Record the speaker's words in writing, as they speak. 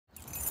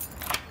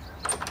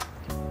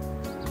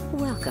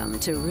Welcome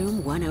to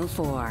Room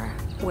 104,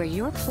 where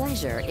your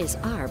pleasure is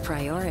our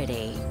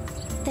priority.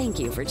 Thank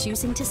you for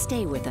choosing to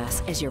stay with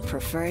us as your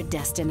preferred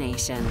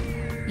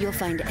destination. You'll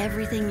find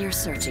everything you're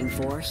searching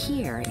for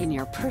here in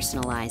your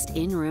personalized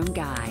in-room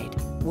guide,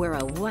 where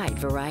a wide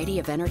variety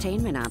of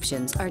entertainment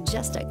options are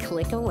just a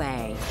click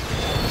away.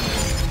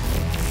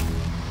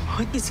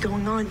 What is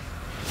going on?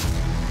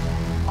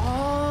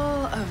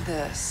 All of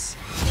this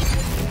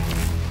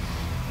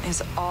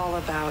is all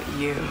about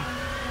you.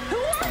 Who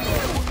are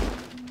you?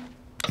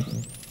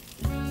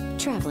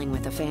 Traveling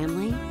with a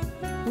family?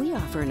 We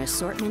offer an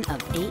assortment of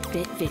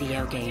 8-bit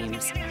video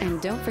games. And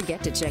don't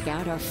forget to check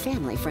out our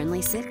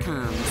family-friendly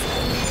sitcoms.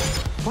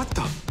 What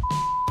the?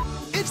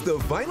 It's the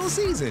final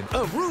season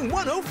of Room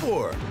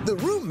 104. The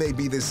room may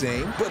be the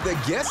same, but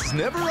the guests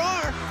never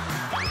are.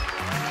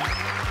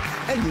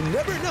 And you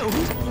never know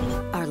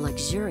who's... Our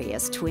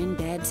luxurious twin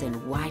beds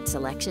and wide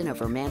selection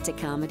of romantic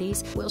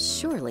comedies will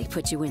surely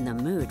put you in the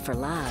mood for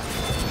love.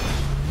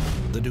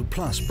 The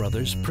Duplass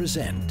brothers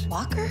present...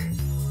 Walker?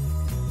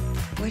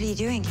 What are you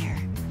doing here?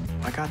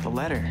 I got the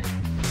letter.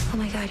 Oh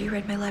my God, you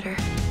read my letter.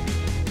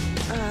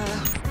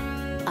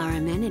 Our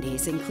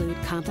amenities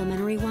include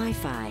complimentary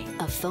Wi-Fi,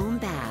 a foam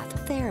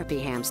bath, therapy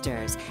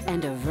hamsters,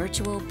 and a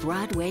virtual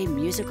Broadway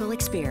musical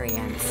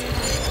experience.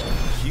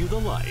 Cue the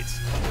lights.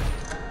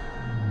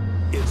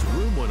 It's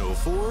Room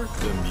 104,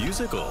 the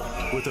musical,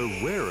 with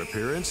a rare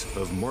appearance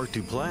of Mark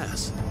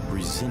Duplass,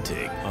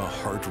 presenting a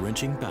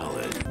heart-wrenching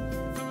ballad.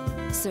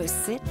 So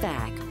sit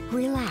back,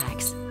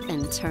 relax,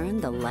 and turn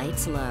the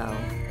lights low.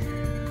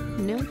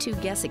 No two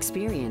guest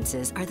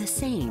experiences are the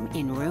same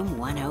in Room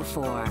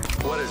 104.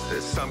 What is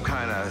this, some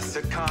kind of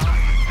sitcom?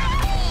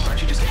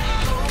 Aren't you just...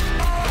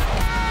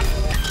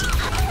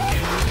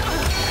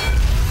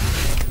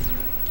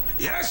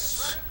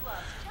 Yes!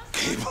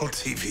 Cable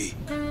TV.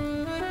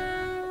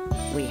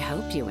 We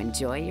hope you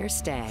enjoy your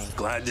stay.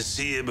 Glad to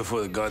see you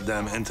before the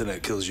goddamn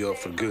internet kills you off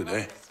for good,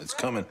 eh? It's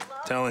coming,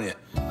 telling you.